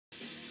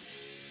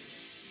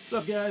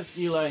What's up, guys?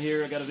 Eli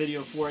here. I got a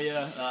video for you.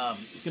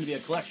 It's going to be a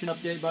collection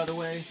update, by the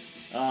way.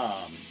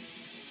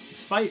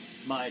 Despite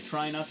my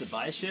trying not to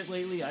buy shit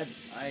lately, I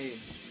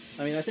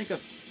mean, I think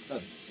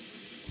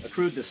I've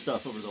accrued this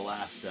stuff over the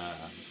last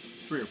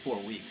 3 or 4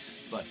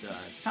 weeks, but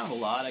it's kind of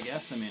a lot, I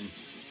guess. I mean,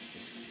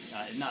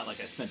 it's not like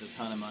I spent a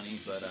ton of money,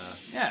 but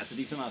yeah, it's a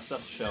decent amount of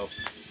stuff to show.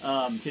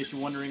 In case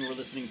you're wondering, we're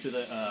listening to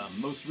the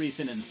most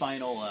recent and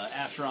final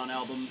Acheron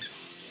album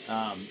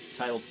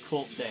titled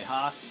Cult de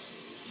Haas.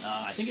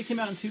 I think it came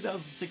out in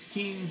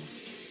 2016.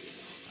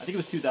 I think it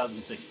was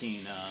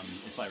 2016,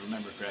 if I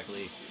remember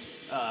correctly.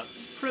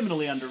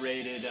 Criminally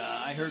underrated.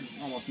 I heard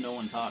almost no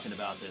one talking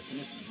about this, and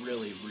it's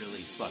really,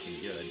 really fucking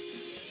good.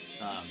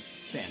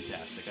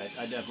 Fantastic.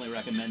 I definitely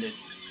recommend it.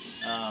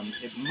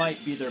 It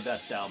might be their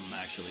best album,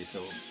 actually,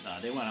 so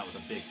they went out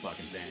with a big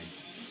fucking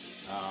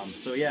bang.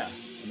 So yeah,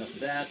 enough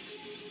of that.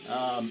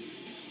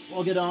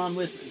 We'll get on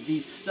with the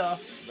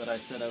stuff that I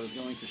said I was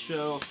going to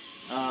show.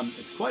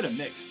 It's quite a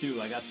mix, too.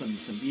 I got some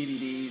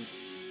DVDs,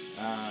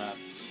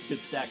 good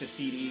stack of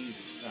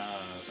CDs.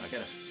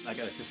 I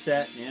got a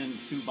cassette and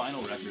 2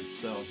 vinyl records.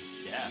 So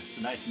yeah, it's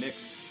a nice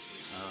mix.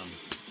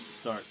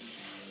 Start.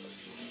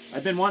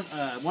 I've been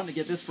wanting to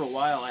get this for a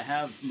while. I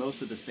have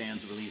most of this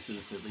band's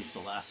releases, at least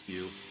the last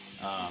few,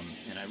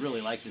 and I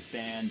really like this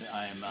band.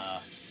 I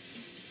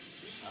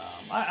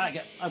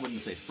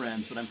wouldn't say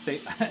friends, but I've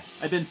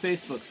been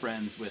Facebook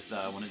friends with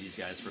one of these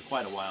guys for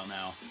quite a while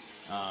now.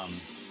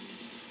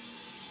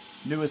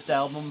 Newest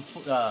album,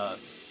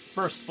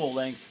 first full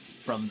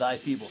length from Thy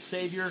Feeble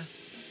Savior,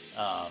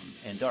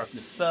 and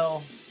Darkness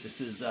Fell. This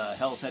is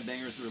Hell's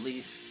Headbangers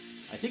release.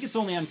 I think it's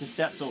only on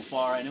cassette so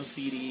far. I know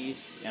CD,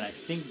 and I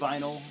think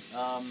vinyl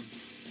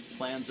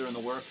plans are in the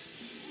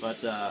works.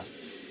 But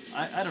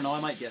I don't know, I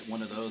might get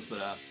one of those,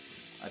 but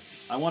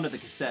I wanted the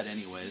cassette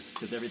anyways,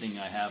 because everything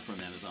I have from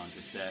them is on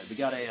cassette. We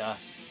got a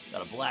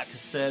black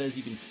cassette, as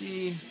you can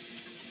see.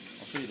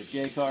 I'll show you the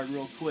J card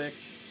real quick.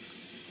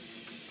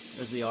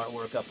 There's the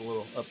artwork up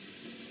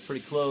pretty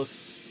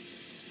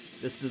close.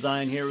 This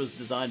design here was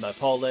designed by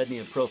Paul Ledney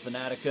of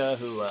Profanatica,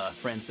 who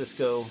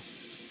Francisco,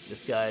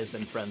 this guy, has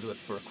been friends with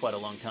for quite a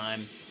long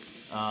time.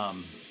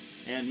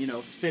 And, you know,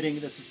 it's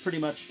fitting. This is pretty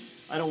much,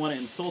 I don't want to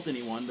insult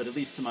anyone, but at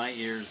least to my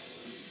ears,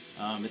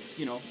 it's,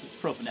 you know, it's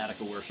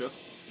Profanatica worship.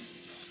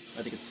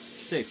 I think it's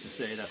safe to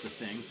say that's a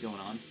thing going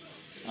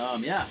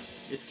on. Yeah,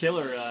 it's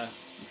killer.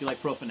 If you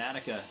like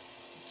Profanatica,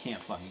 you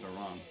can't fucking go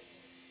wrong.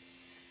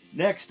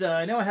 Next,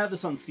 I know I have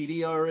this on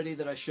CD already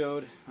that I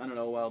showed, I don't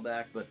know, a while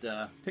back, but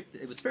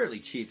it was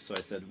fairly cheap, so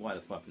I said, why the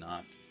fuck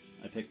not?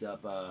 I picked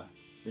up the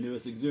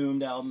newest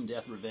Exhumed album,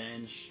 Death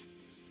Revenge,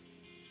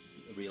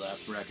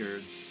 Relapse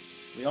Records.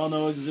 We all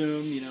know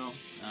Exhumed, you know,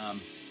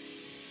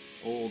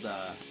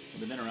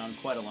 they've been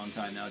around quite a long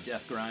time now.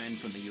 Death Grind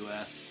from the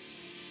US.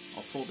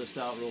 I'll pull this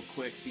out real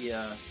quick.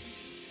 I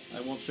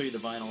won't show you the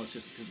vinyl, it's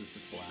just because it's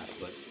just black,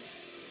 but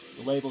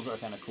the labels are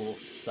kind of cool.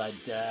 Side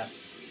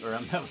Death, or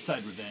no,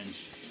 Side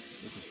Revenge.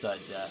 This is Side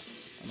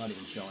Death. I'm not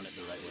even showing it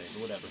the right way,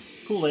 but whatever.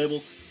 Cool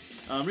labels.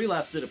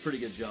 Relapse did a pretty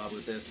good job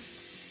with this.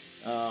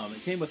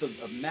 It came with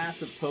a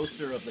massive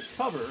poster of the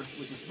cover,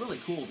 which is really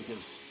cool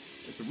because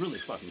it's a really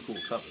fucking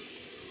cool cover.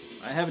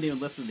 I haven't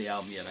even listened to the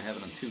album yet. I have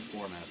it on 2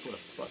 formats. What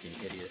a fucking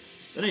idiot.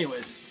 But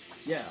anyways,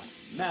 yeah,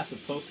 massive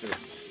poster.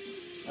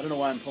 I don't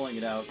know why I'm pulling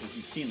it out, because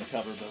you've seen the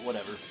cover, but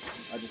whatever.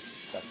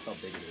 That's how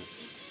big it is.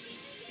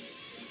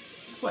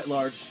 It's quite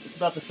large. It's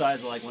about the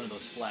size of like one of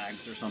those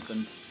flags or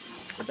something.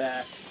 The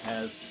back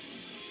has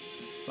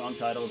song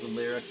titles and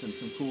lyrics and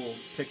some cool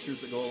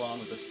pictures that go along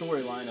with the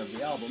storyline of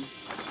the album.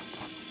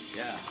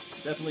 Yeah,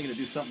 definitely going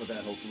to do something with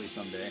that hopefully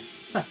someday.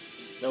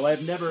 Though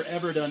I've never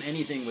ever done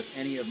anything with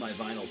any of my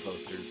vinyl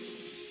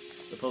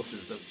posters. The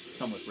posters that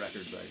come with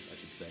records, I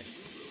should say.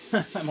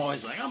 I'm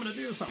always like, I'm going to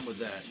do something with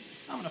that.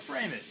 I'm going to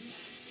frame it.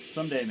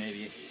 Someday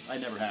maybe. I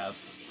never have.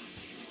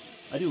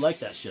 I do like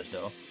that shit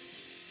though.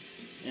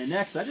 And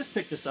next, I just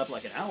picked this up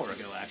like an hour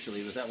ago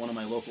actually. It was at one of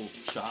my local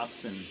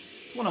shops, and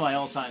one of my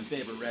all-time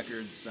favorite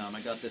records.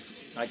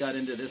 I got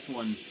into this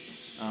one,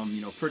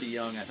 you know, pretty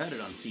young. I've had it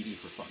on CD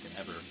for fucking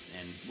ever,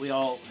 and we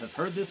all have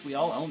heard this. We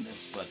all own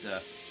this, but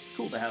it's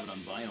cool to have it on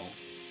vinyl.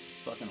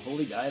 Fucking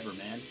Holy Diver,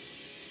 man.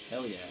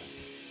 Hell yeah.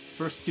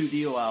 First 2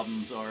 Dio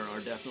albums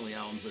are definitely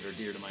albums that are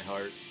dear to my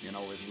heart and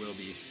always will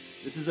be.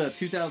 This is a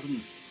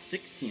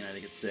 2016, I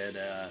think it said,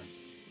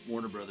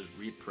 Warner Brothers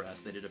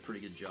repress. They did a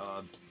pretty good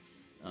job.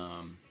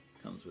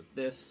 Comes with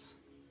this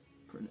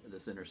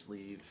inner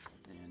sleeve,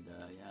 and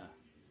yeah,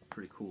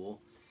 pretty cool.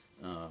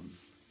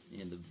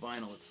 And the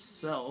vinyl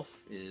itself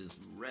is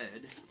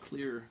red,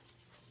 clear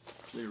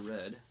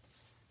red.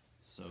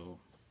 So,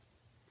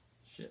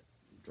 shit,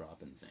 I'm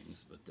dropping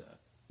things, but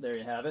there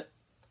you have it.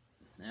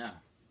 Yeah,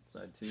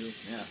 side 2,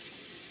 yeah.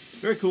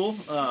 Very cool.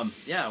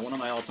 Yeah, one of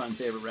my all-time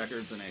favorite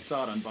records, and I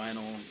saw it on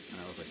vinyl,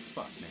 and I was like,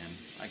 fuck, man,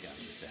 I gotta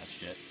get that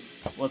shit.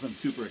 It wasn't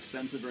super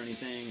expensive or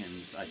anything, and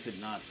I could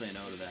not say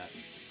no to that.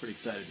 Pretty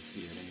excited to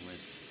see it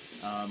anyways.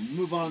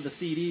 Move on to the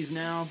CDs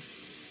now.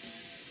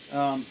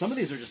 Some of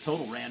these are just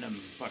total random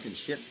fucking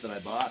shits that I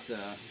bought.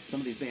 Some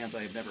of these bands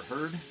I have never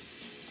heard.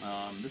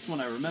 This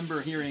one I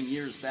remember hearing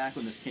years back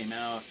when this came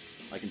out,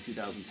 like in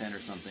 2010 or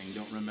something.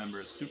 Don't remember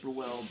it super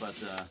well, but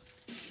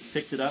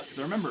picked it up because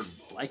I remember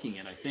liking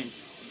it, I think.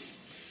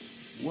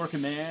 War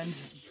Command,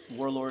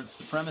 Warlord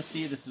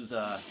Supremacy. This is,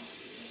 I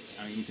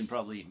mean, you can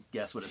probably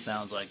guess what it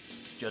sounds like,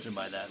 judging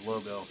by that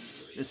logo.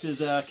 This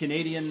is a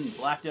Canadian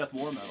Black Death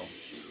War Metal.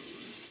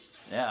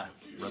 Yeah,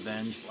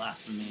 Revenge,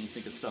 Blasphemy,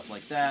 think of stuff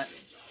like that.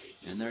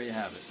 And there you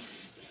have it.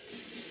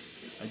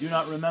 I do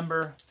not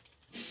remember.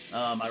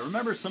 I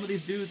remember some of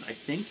these dudes, I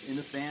think, in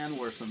this band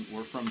were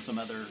from some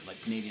other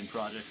like Canadian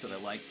projects that I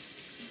liked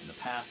in the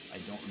past. I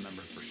don't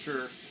remember for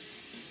sure,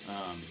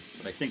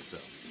 but I think so.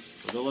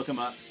 So go look them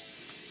up.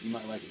 You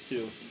might like it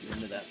too if you're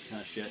into that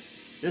kind of shit.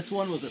 This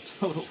one was a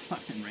total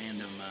fucking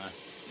random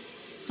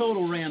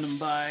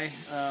buy.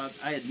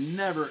 I had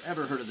never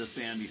ever heard of this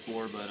band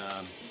before, but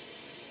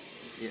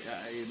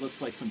it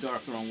looked like some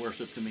Dark Throne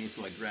worship to me,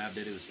 so I grabbed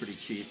it. It was pretty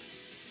cheap.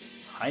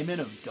 Hymen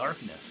of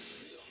Darkness.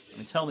 I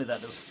mean, tell me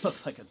that doesn't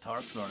look like a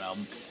Dark Throne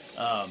album.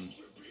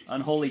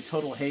 Unholy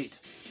Total Hate.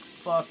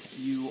 Fuck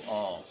you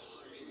all.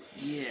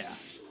 Yeah.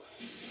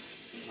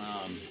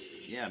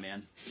 Yeah,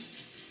 man.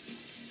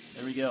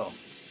 There we go.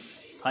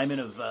 Hymen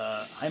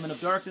of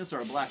Darkness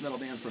are a black metal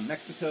band from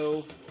Mexico,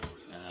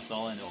 and that's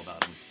all I know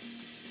about them.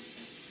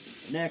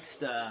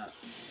 Next, I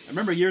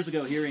remember years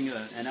ago hearing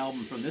an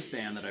album from this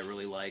band that I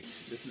really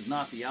liked. This is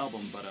not the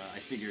album, but I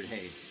figured,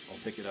 hey, I'll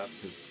pick it up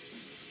because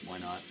why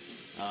not?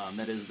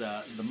 That is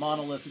the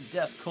Monolith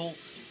Death Cult.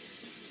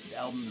 The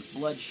album is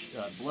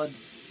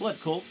Blood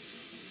Cults.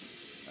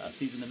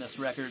 Season of Mist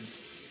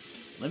Records.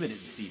 Limited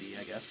CD,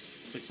 I guess.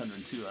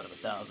 602 out of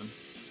 1,000.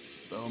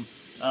 Boom.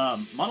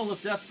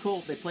 Monolith Death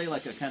Cult, they play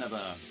like a kind of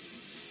a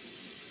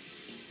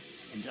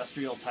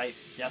industrial type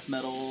death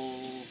metal,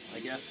 I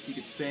guess you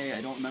could say.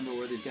 I don't remember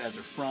where these guys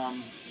are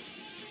from.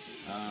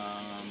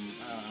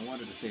 I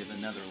wanted to say the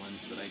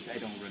Netherlands, but I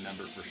don't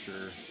remember for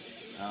sure.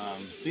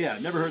 So yeah,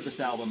 I've never heard this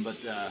album, but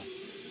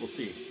we'll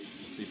see.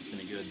 We'll see if it's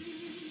any good.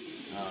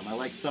 I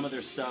like some of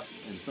their stuff,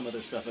 and some of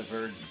their stuff I've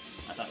heard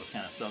I thought was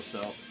kind of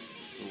so-so,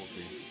 but we'll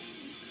see.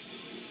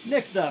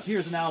 Next up,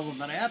 here's an album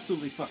that I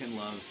absolutely fucking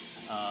love.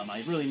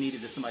 I really needed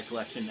this in my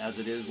collection, as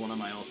it is one of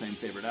my all-time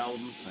favorite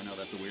albums. I know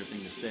that's a weird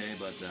thing to say,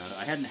 but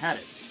I hadn't had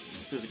it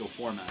in physical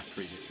format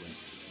previously.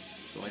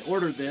 So I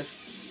ordered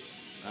this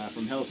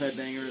from Hell's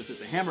Headbangers.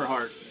 It's a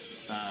Hammerheart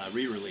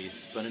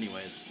re-release, but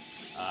anyways,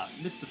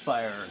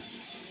 Mystifier.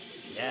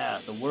 Yeah,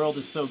 the world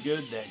is so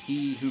good that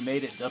he who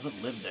made it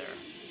doesn't live there.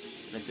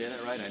 Did I say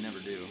that right? I never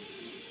do.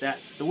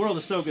 The world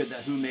is so good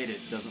that who made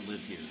it doesn't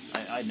live here.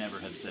 I never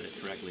have said it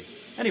correctly.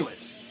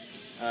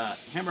 Anyways,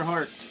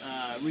 Hammerheart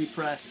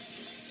repress.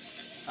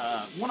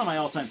 One of my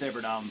all-time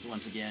favorite albums,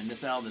 once again.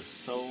 This album is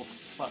so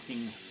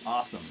fucking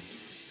awesome.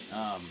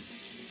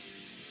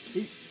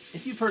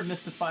 If you've heard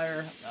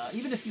Mystifier,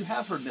 even if you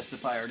have heard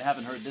Mystifier and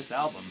haven't heard this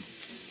album,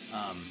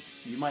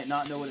 you might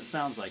not know what it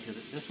sounds like,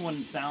 because this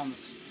one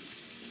sounds...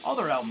 All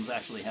their albums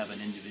actually have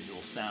an individual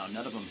sound.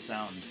 None of them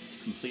sound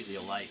completely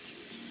alike.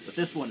 But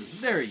this one is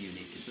very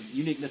unique. It's a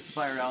unique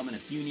Mystifier album, and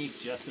it's unique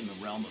just in the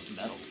realm of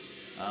metal.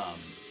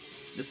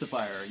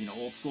 Mystifier,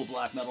 old school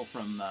black metal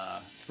from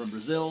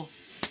Brazil.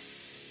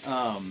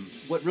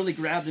 What really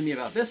grabbed me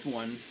about this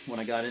one when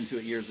I got into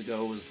it years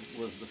ago was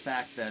the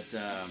fact that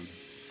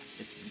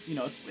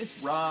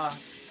it's raw,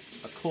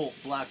 occult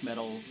black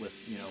metal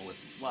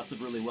with lots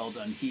of really well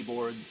done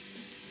keyboards,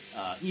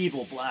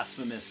 evil,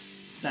 blasphemous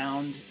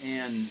sound,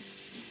 and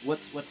what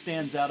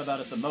stands out about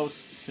it the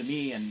most to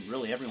me, and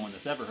really everyone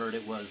that's ever heard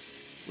it,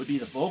 would be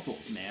the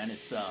vocals. Man,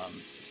 it's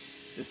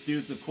this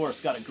dude's of course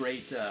got a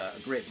great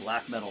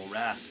black metal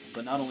rasp,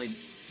 but not only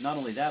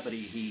that, but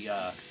he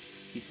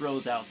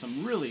throws out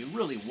some really,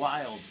 really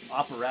wild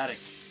operatic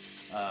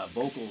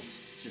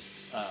vocals just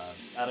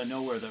out of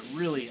nowhere that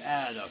really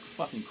add a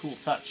fucking cool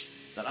touch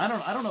that I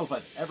don't know if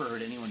I've ever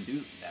heard anyone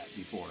do that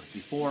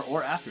before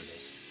or after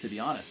this, to be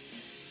honest.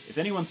 If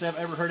anyone's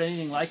ever heard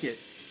anything like it,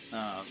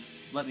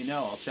 let me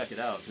know. I'll check it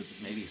out, because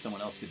maybe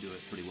someone else could do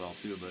it pretty well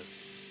too, but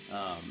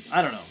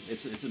I don't know.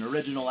 It's an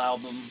original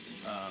album.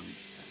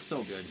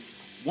 So good.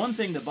 One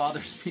thing that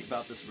bothers me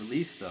about this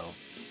release, though,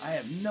 I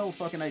have no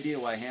fucking idea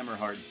why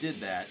Hammerheart did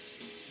that.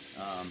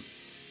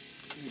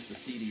 Here's the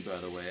CD, by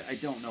the way. I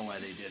don't know why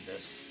they did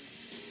this,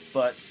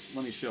 but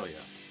let me show you.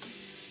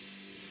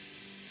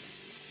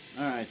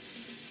 Alright.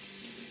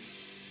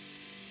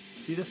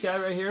 See this guy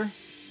right here?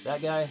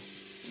 That guy?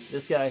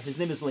 This guy, his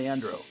name is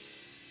Leandro.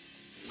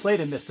 Played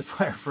in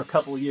Mystifier for a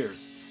couple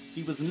years.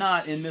 He was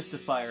not in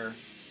Mystifier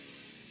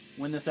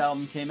when this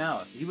album came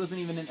out. He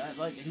wasn't even in,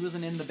 he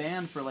wasn't in the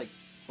band for like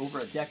over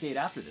a decade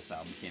after this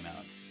album came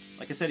out.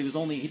 Like I said,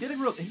 he did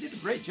a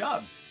great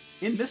job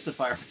in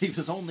Mystifier, but he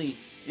was only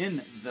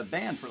in the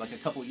band for like a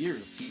couple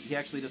years. He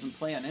actually doesn't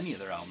play on any of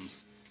their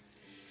albums.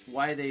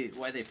 Why they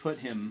put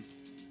him?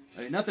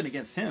 I mean, nothing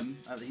against him.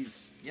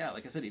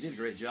 Like I said, he did a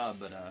great job,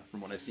 but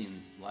from what I've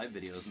seen live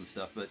videos and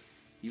stuff, but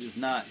he did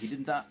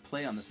not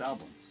play on this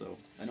album, so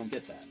I don't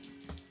get that.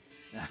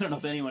 I don't know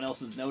if anyone else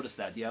has noticed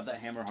that. Do you have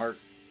that Hammerheart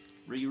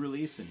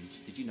re-release, and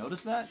did you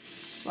notice that?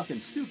 Fucking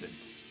stupid.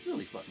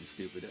 really fucking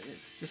stupid.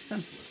 It's just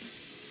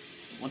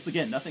senseless. Once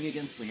again, nothing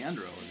against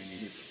Leandro. I mean,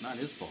 it's not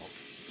his fault.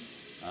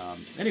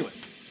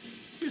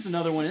 Anyways, here's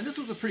another one, and this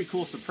was a pretty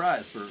cool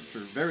surprise for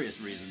various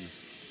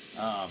reasons.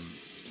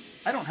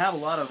 I don't have a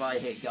lot of I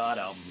Hate God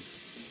albums.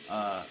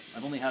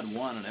 I've only had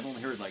one, and I've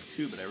only heard like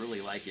two, but I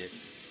really like it.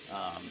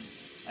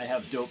 I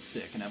have Dope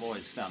Sick, and I've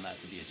always found that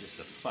to be just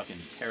a fucking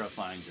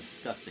terrifying,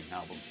 disgusting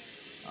album.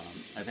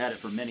 I've had it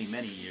for many,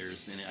 many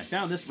years, and I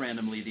found this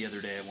randomly the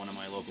other day at one of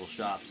my local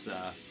shops,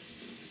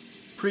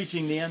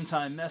 preaching the end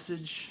time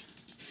message.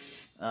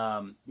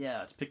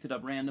 Yeah, it's picked it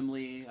up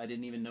randomly. I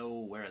didn't even know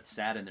where it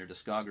sat in their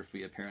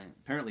discography.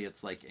 Apparently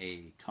it's like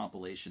a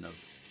compilation of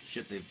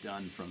shit they've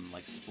done from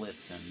like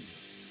splits and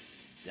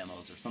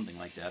demos or something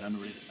like that.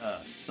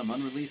 Some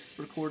unreleased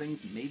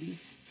recordings, maybe.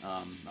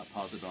 Not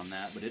positive on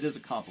that, but it is a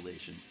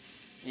compilation.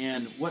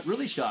 And what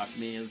really shocked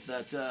me is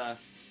that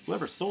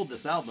whoever sold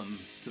this album,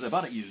 because I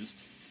bought it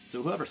used,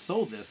 so whoever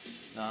sold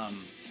this,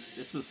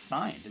 this was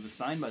signed. It was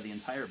signed by the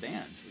entire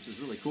band, which is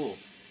really cool.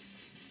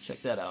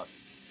 Check that out.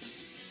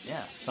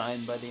 Yeah,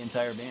 signed by the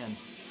entire band.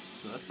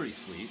 So that's pretty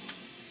sweet.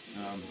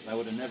 I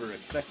would have never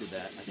expected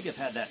that. I think I've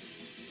had that.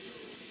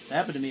 That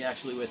happened to me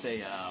actually with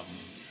a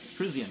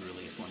Crisian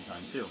release one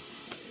time too.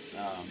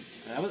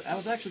 And I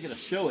was actually going to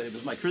show it. It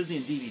was my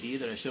Crisian DVD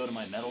that I showed in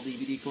my metal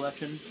DVD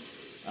collection.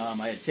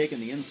 I had taken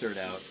the insert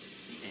out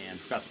and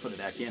forgot to put it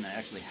back in. I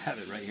actually have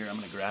it right here. I'm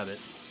going to grab it.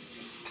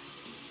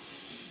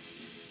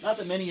 Not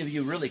that many of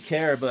you really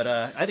care, but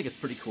I think it's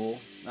pretty cool.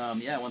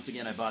 Yeah, once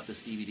again, I bought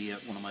this DVD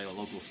at one of my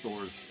local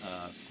stores,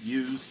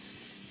 used.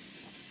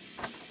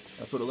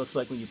 That's what it looks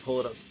like when you pull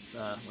it up,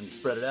 when you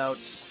spread it out.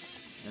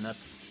 And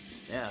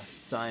that's, yeah,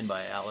 signed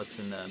by Alex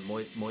and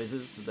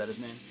Moises. Is that his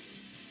name?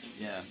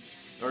 Yeah.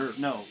 Or,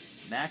 no,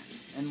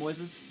 Max and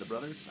Moises, the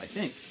brothers, I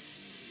think.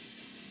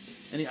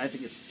 I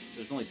think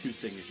there's only 2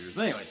 signatures.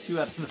 But anyway, 2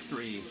 out of the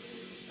 3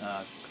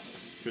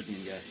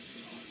 Crisian guys.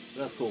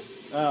 So that's cool.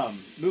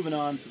 Moving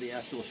on to the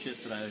actual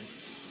shit that I was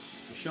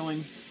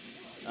showing.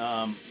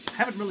 I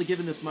haven't really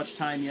given this much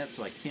time yet,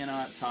 so I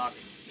cannot talk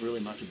really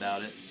much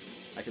about it.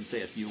 I can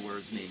say a few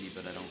words maybe,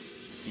 but I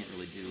can't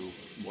really do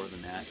more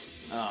than that.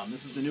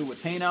 This is the new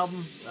Watain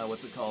album.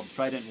 What's it called?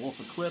 Trident Wolf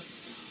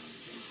Eclipse.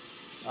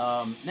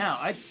 Now,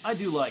 I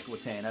do like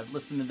Watain. I've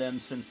listened to them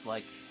since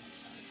like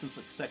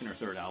second or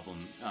third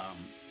album.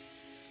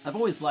 I've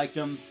always liked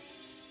them.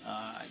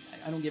 I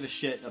don't give a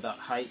shit about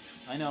hype.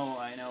 I know,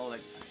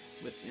 like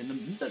with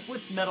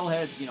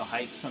metalheads, you know,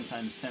 hype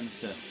sometimes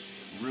tends to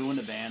ruin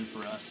a band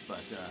for us,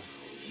 but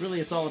really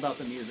it's all about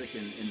the music,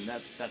 and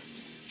that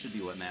should be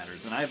what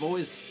matters. And I've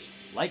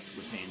always liked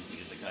Watain's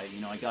music.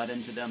 I got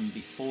into them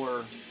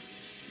before,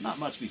 not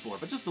much before,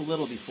 but just a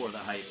little before the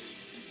hype,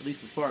 at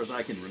least as far as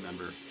I can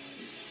remember.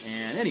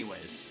 And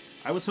anyways,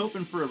 I was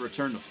hoping for a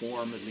return to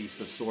form, at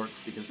least of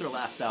sorts, because their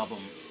last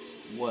album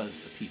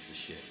was a piece of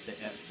shit. They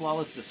had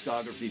flawless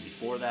discography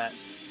before that,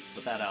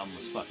 but that album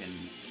was fucking...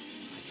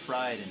 I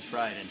tried and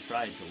tried and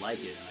tried to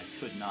like it, and I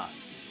could not.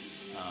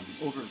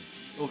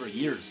 Over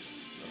years,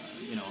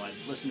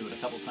 I listened to it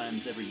a couple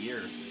times every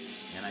year,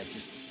 and I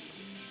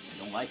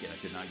don't like it. I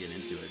could not get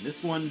into it.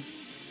 This one,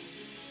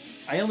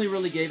 I only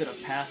really gave it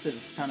a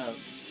passive kind of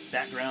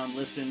background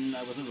listen.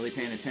 I wasn't really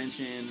paying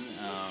attention.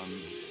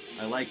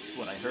 I liked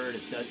what I heard.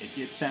 It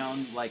did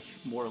sound like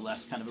more or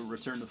less kind of a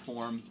return to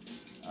form,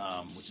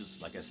 which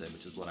is, like I said,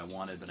 which is what I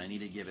wanted, but I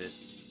need to give it,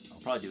 I'll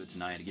probably do it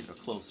tonight, to give it a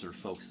closer,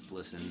 focused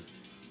listen.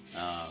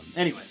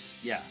 Anyways,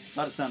 yeah,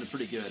 thought it sounded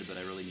pretty good, but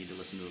I really need to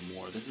listen to it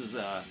more. This is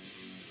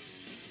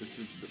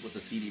what the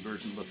CD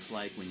version looks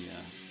like when you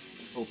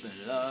open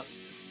it up.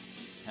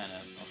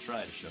 I'll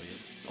try to show you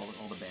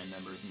all the band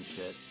members and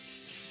shit.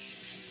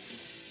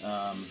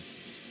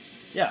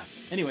 Yeah,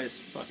 anyways,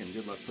 fucking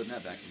good luck putting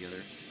that back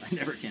together. I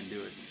never can do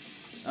it.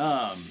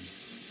 Some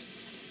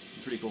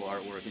pretty cool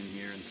artwork in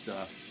here and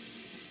stuff.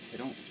 I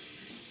don't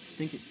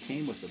think it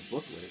came with a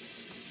booklet,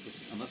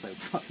 unless I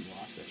fucking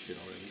lost that shit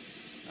already.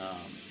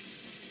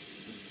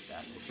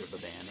 That picture of the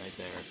band right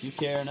there. If you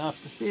care enough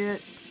to see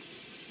it.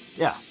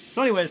 Yeah.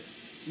 So anyways,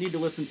 need to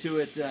listen to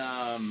it.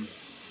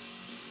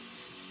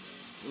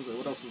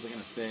 What else was I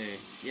going to say?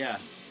 Yeah.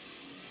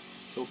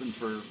 Hoping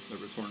for a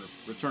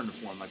return to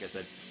form, like I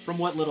said. From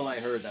what little I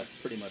heard, that's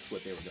pretty much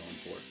what they were going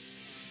for.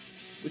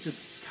 Which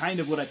is kind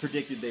of what I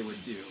predicted they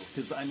would do.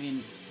 Because, I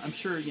mean, I'm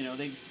sure,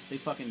 they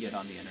fucking get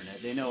on the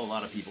internet. They know a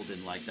lot of people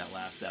didn't like that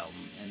last album.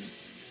 And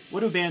what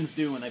do bands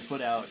do when they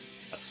put out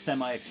a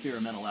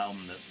semi-experimental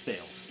album that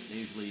fails? They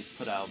usually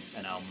put out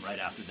an album right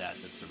after that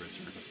that's a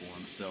return to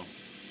form. So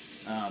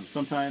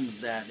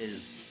sometimes that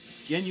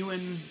is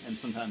genuine, and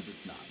sometimes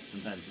it's not.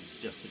 Sometimes it's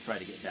just to try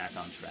to get back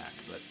on track.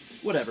 But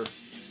whatever.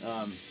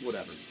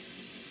 Whatever.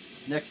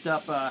 Next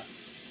up, I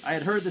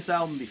had heard this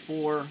album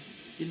before.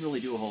 Didn't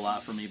really do a whole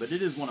lot for me, but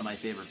it is one of my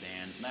favorite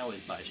bands, and I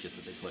always buy shit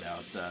that they put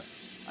out.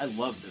 I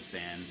love this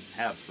band.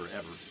 Have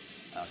forever.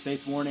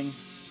 Fates Warning,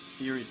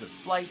 Theories of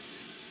Flight,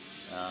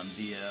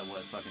 via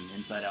fucking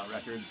Inside Out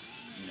Records,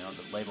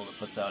 the label that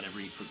puts out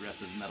every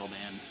progressive metal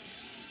band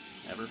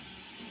ever.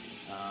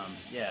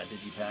 Yeah,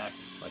 Digipack,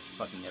 like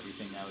fucking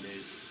everything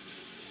nowadays.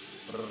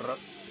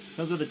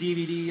 Comes with a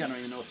DVD. I don't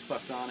even know what the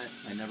fuck's on it.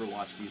 I never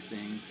watched these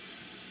things.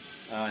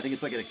 I think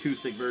it's like an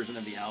acoustic version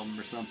of the album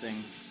or something.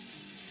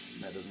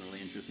 That doesn't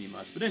really interest me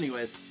much. But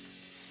anyways,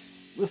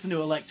 listen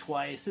to it like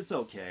twice. It's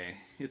okay.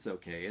 It's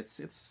okay.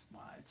 It's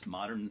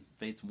modern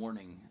Fates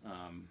Warning.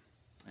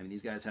 I mean,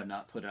 these guys have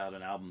not put out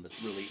an album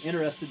that's really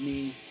interested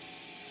me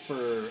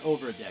for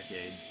over a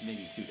decade,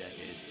 maybe 2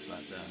 decades.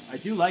 But I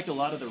do like a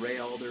lot of the Ray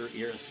Alder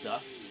era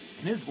stuff,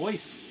 and his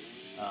voice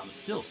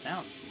still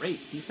sounds great.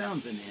 He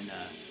sounds in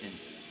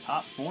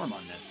top form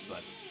on this,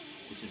 but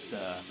it's just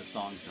the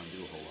songs don't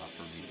do a whole lot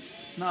for me.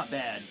 It's not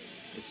bad.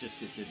 It's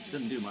just it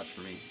doesn't do much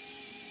for me.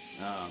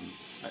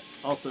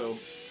 Also,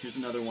 here's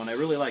another one. I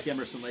really like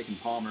Emerson, Lake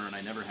and Palmer, and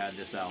I never had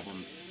this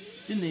album.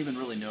 Didn't even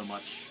really know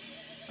much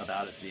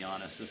about it, to be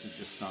honest. This is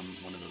just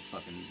one of those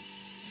fucking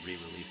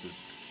re-releases.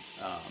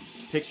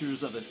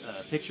 Pictures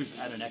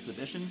at an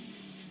exhibition.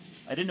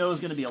 I didn't know it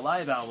was going to be a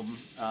live album,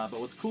 but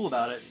what's cool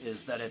about it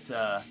is that it's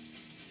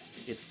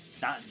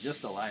not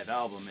just a live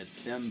album.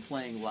 It's them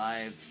playing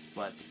live,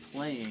 but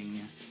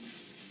playing,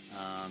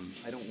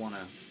 I don't want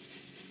to,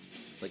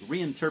 like,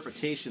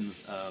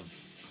 reinterpretations of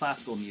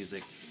classical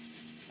music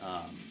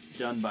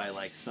done by,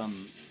 like,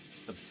 some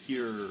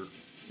obscure,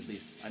 at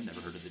least I've never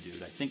heard of the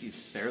dude. I think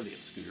he's fairly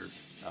obscure.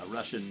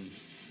 Russian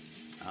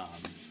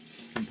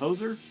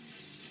composer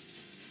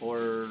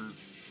or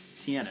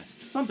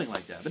pianist, something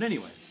like that. But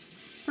anyways,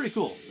 pretty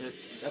cool.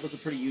 That was a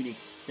pretty unique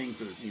thing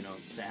for,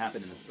 to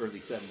happen in the early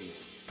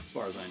 70s, as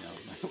far as I know.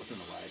 I wasn't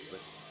alive, but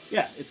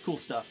yeah, it's cool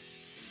stuff.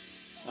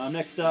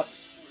 Next up,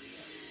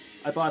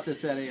 I bought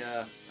this at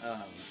a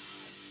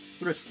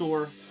thrift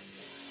store.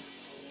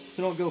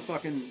 So don't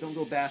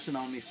go bashing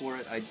on me for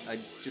it. I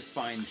just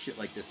find shit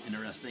like this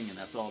interesting, and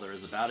that's all there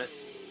is about it.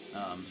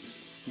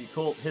 The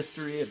occult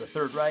history of the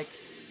Third Reich.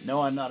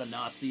 No, I'm not a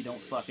Nazi. Don't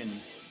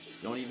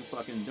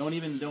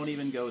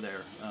even go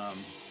there.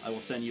 I will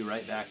send you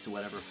right back to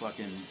whatever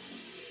fucking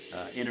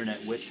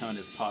internet witch hunt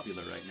is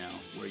popular right now,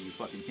 where you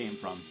fucking came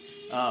from.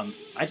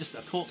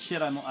 Occult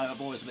shit I've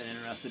always been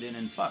interested in,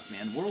 and fuck,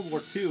 man, World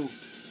War II,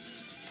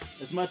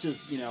 as much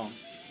as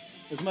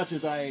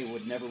I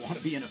would never want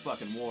to be in a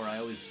fucking war, I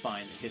always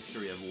find the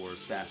history of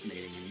wars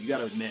fascinating, and you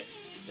gotta admit,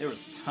 there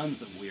was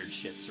tons of weird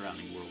shit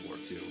surrounding World War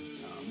II.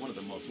 One of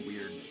the most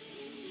weird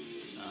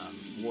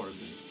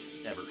wars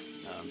ever.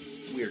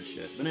 Weird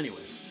shit. But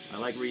anyways, I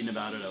like reading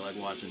about it. I like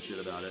watching shit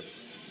about it.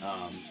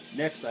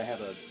 Next, I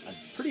have a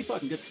pretty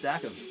fucking good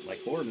stack of,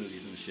 like, horror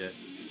movies and shit.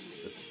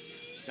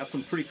 It's got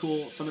some pretty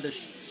cool, some of this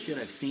shit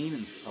I've seen,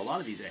 and a lot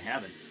of these I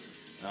haven't.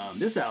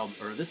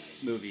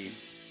 This movie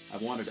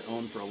I've wanted to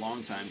own for a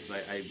long time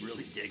because I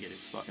really dig it.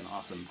 It's fucking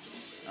awesome.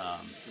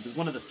 It was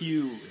one of the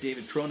few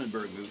David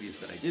Cronenberg movies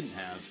that I didn't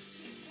have.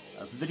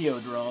 It's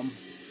Videodrome,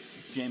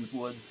 James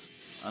Woods.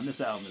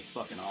 This album is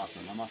fucking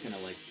awesome. I'm not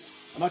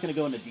gonna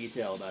go into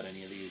detail about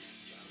any of these.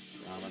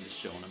 I'm just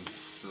showing them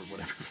for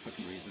whatever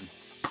fucking reason.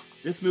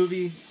 This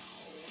movie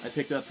I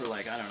picked up for,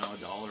 like, I don't know,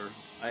 $1.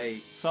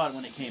 I saw it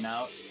when it came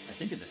out, I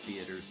think in the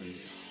theaters, and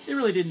it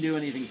really didn't do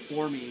anything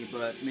for me,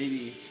 but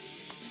maybe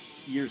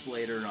years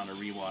later on a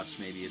rewatch,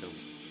 maybe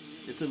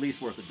it's at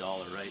least worth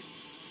 $1, right?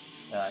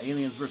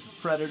 Aliens vs.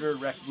 Predator,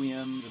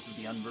 Requiem. This is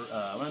the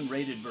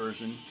unrated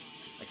version.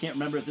 I can't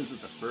remember if this is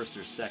the first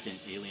or second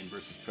Alien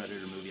vs.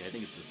 Predator movie. I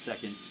think it's the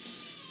second.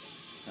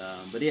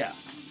 But yeah,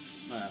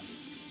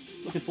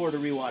 looking forward to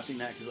rewatching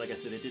that because, like I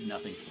said, it did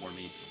nothing for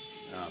me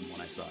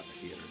when I saw it in the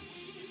theater.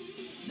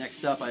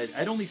 Next up,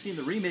 I'd only seen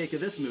the remake of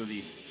this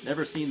movie,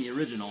 never seen the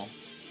original.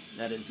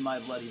 That is My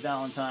Bloody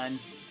Valentine.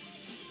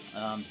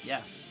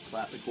 Yeah,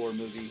 classic horror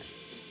movie.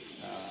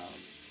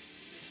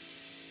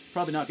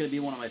 Probably not going to be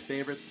one of my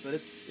favorites, but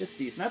it's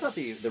decent. I thought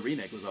the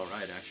remake was all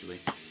right, actually.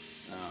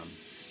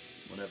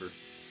 Whatever.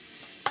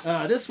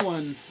 This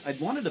one, I'd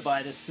wanted to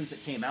buy this since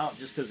it came out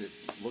just because it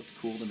looked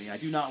cool to me. I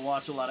do not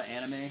watch a lot of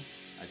anime.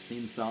 I've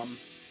seen some.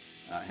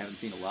 I haven't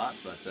seen a lot,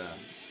 but the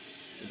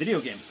video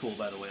game's cool,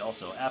 by the way,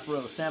 also.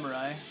 Afro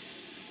Samurai.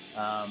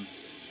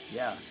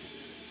 Yeah,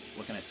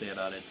 what can I say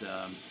about it?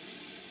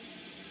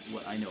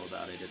 What I know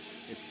about it,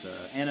 it's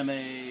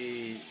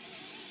anime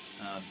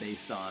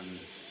based on...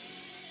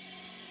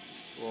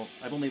 Well,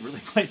 I've only really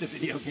played the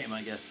video game,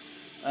 I guess.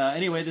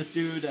 Anyway, this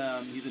dude,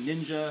 he's a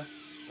ninja,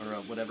 or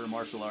whatever,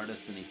 martial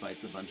artist, and he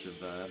fights a bunch of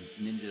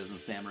ninjas and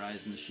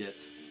samurais and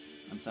shit.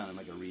 I'm sounding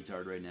like a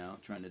retard right now,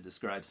 trying to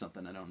describe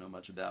something I don't know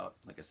much about.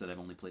 Like I said, I've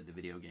only played the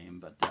video game,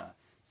 but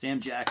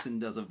Sam Jackson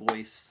does a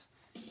voice.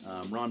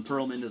 Ron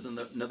Perlman does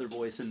another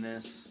voice in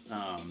this.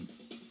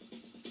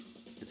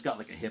 It's got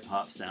like a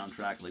hip-hop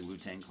soundtrack, like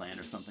Wu-Tang Clan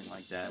or something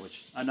like that,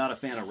 which I'm not a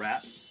fan of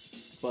rap,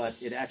 but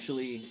it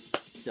actually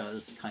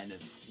does kind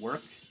of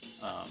work.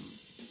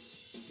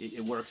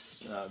 It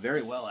works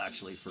very well,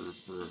 actually, for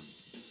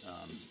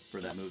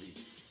that movie.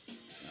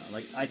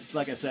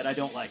 Like I said, I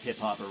don't like hip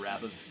hop or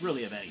rap of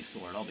any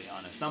sort. I'll be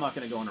honest. I'm not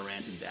going to go on a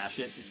rant and bash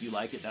it. If you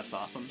like it, that's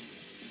awesome.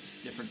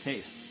 Different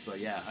tastes, but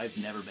yeah, I've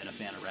never been a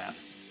fan of rap.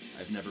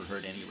 I've never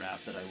heard any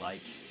rap that I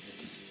like.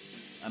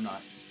 I'm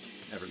not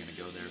ever going to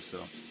go there.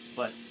 So,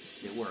 but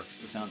it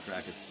works. The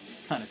soundtrack is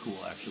kind of cool,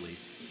 actually.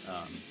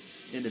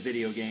 In the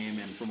video game,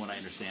 and from what I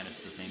understand,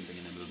 it's the same thing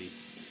in the movie.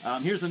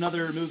 Here's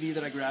another movie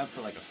that I grabbed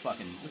for like a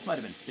fucking, this might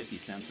have been 50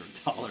 cents or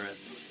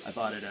 $1. I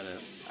bought it at a,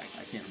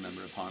 I can't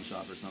remember, a pawn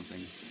shop or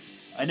something.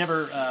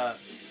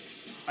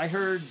 I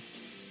heard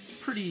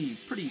pretty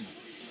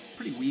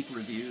weak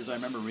reviews. I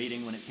remember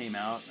reading when it came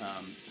out,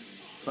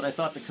 but I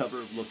thought the cover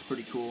looked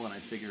pretty cool, and I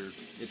figured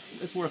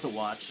it's worth a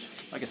watch.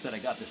 Like I said, I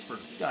got this for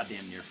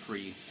goddamn near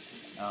free.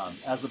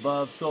 As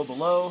above, so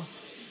below.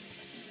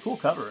 Cool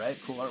cover, right?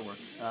 Cool artwork.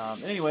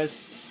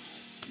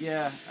 Anyways,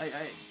 yeah,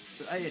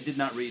 I did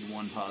not read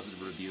one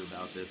positive review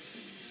about this,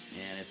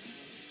 and I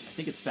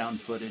think it's found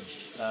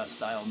footage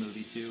style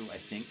movie too, I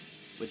think,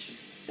 which,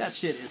 that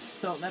shit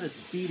is that is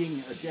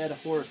beating a dead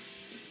horse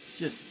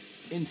just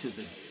into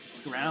the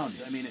ground.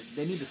 I mean,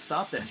 they need to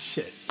stop that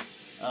shit.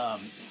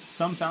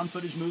 Some found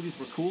footage movies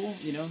were cool,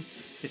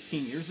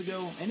 15 years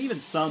ago, and even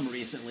some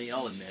recently,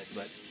 I'll admit,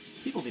 but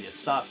people need to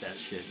stop that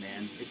shit,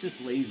 man. It's just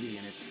lazy,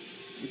 and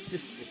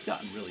it's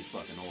gotten really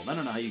fucking old. I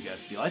don't know how you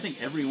guys feel. I think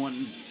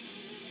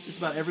just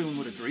about everyone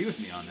would agree with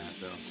me on that,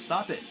 though.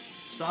 Stop it.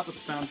 Stop with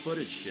the found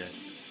footage shit.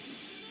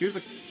 Here's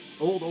a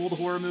old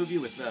horror movie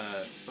with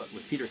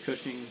Peter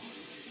Cushing.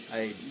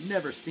 I'd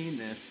never seen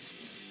this.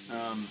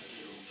 I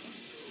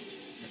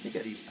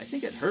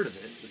think I'd heard of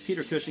it. But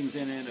Peter Cushing's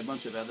in it, a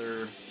bunch of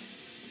other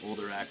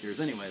older actors.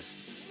 Anyways,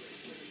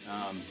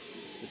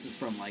 this is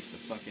from like the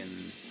fucking,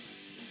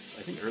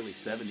 I think, early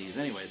 70s.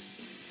 Anyways,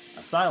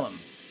 Asylum.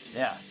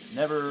 Yeah,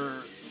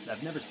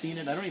 I've never seen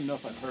it. I don't even know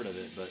if I've heard of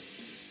it, but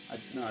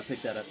I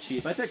picked that up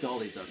cheap. I picked all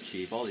these up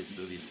cheap, all these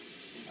movies.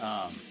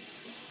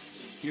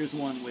 Here's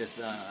one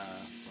with,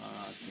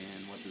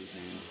 what's his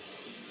name?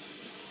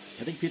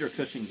 I think Peter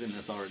Cushing's in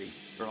this already,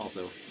 or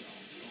also.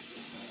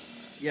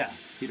 Yeah,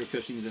 Peter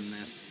Cushing's in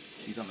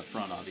this. He's on the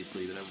front,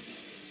 obviously, but I was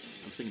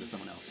thinking of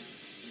someone else.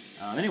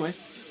 Anyway,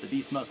 The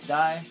Beast Must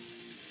Die.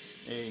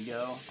 There you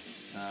go.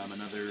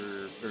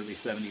 Another early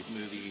 70s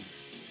movie.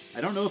 I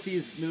don't know if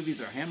these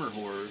movies are Hammer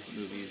horror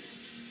movies,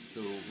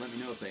 so let me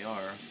know if they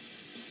are.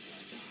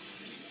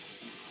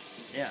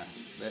 Yeah,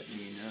 let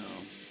me know.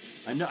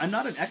 I'm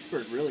not an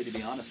expert, really, to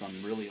be honest, on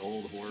really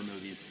old horror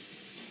movies.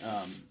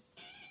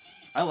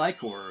 I like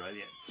horror,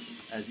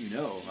 as you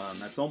know.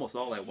 That's almost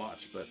all I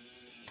watch, but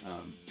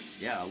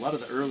yeah, a lot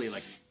of the early,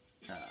 like,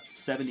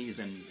 70s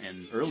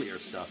and earlier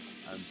stuff,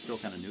 I'm still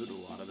kind of new to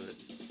a lot of it.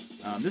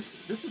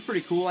 This is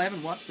pretty cool. I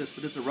haven't watched this,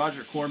 but it's a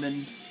Roger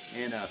Corman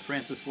and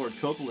Francis Ford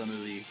Coppola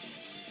movie.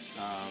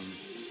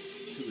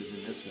 Who was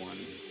in this one?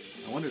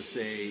 I wanted to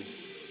say...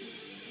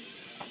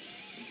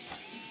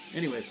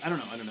 Anyways, I don't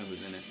know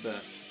who's in it,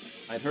 but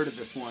I'd heard of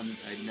this one.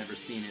 I'd never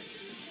seen it,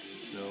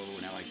 so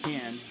now I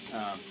can.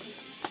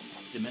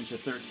 Dementia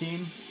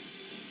 13.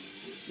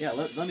 Yeah,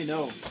 let me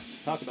know.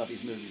 Talk about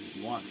these movies if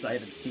you want, because I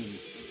haven't seen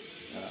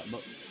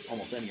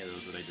almost any of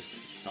those that I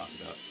just talked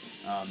about.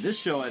 This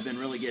show I've been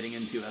really getting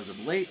into as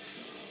of late,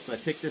 so I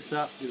picked this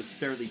up. It was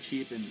fairly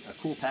cheap and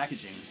cool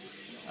packaging.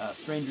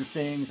 Stranger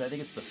Things, I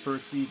think it's the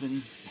first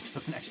season. It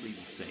doesn't actually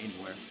even say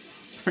anywhere.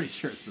 Pretty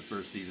sure it's the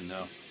first season,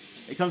 though.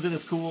 It comes in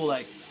this cool,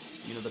 like,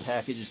 the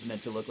package is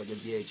meant to look like a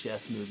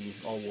VHS movie,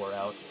 all wore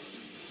out.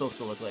 It's supposed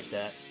to look like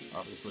that,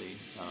 obviously,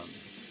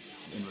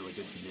 in really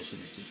good condition.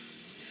 It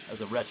just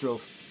has a retro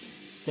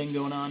thing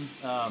going on.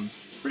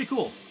 Pretty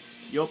cool.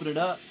 You open it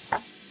up,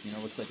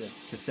 looks like a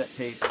cassette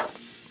tape.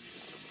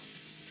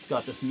 It's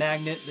got this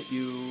magnet that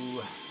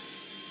you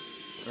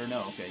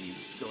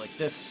go like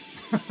this.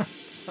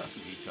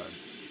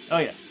 Retard. Oh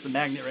yeah, it's a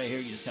magnet right here.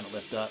 You just kind of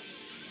lift up,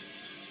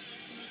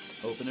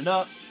 open it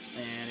up,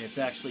 and it's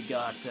actually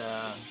got,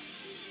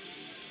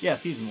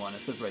 season 1. It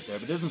says right there,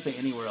 but it doesn't say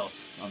anywhere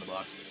else on the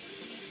box.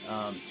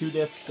 2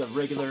 discs of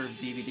regular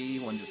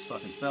DVD. One just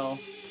fucking fell.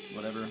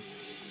 Whatever.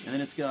 And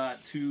then it's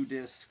got 2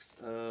 discs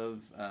of,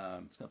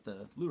 it's got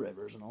the Blu-ray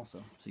version also.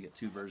 So you get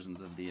 2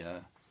 versions of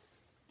the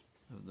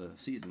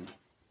season.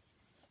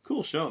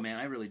 Cool show, man.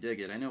 I really dig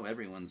it. I know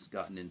everyone's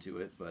gotten into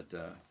it, but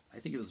I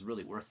think it was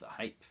really worth the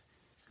hype.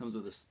 Comes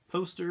with this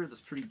poster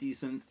that's pretty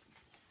decent.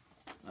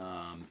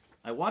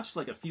 I watched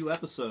like a few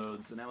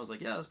episodes, and I was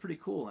like, yeah, that's pretty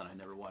cool, and I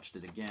never watched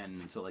it again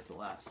until like the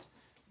last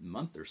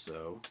month or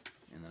so,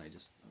 and then I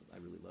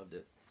really loved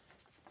it.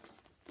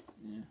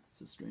 Yeah, it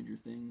says Stranger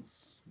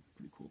Things.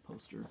 Pretty cool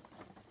poster.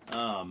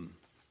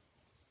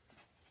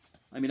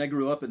 I mean, I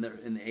grew up in the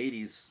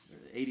 80s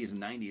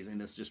and 90s,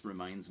 and this just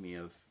reminds me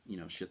of,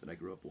 shit that I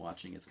grew up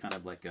watching. It's kind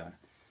of like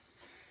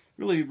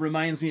really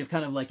reminds me of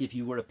kind of like if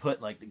you were to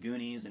put like the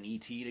Goonies and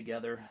E.T.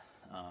 together.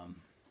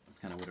 That's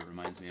kind of what it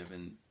reminds me of,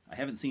 and I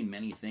haven't seen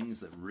many things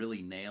that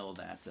really nail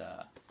that,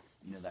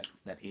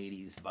 that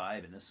 80s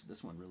vibe, and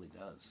this one really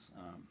does.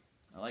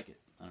 I like it.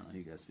 I don't know how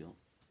you guys feel.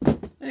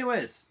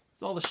 Anyways,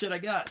 that's all the shit I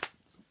got.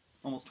 It's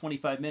almost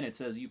 25 minutes,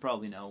 as you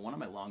probably know. One of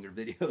my longer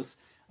videos.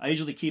 I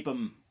usually keep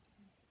them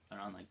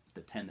around like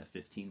the 10 to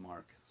 15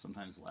 mark,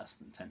 sometimes less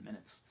than 10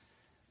 minutes.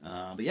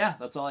 But yeah,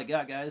 that's all I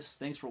got, guys.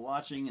 Thanks for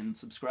watching and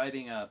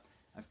subscribing. I've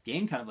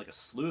gained kind of like a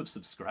slew of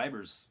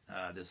subscribers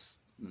in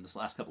this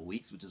last couple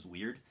weeks, which is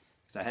weird,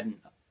 because I hadn't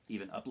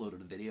even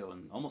uploaded a video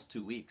in almost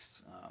 2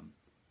 weeks,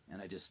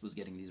 and I just was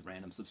getting these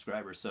random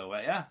subscribers. So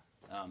yeah,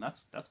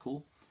 that's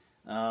cool.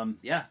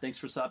 Yeah, thanks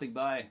for stopping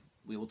by.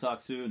 We will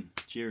talk soon.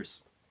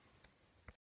 Cheers.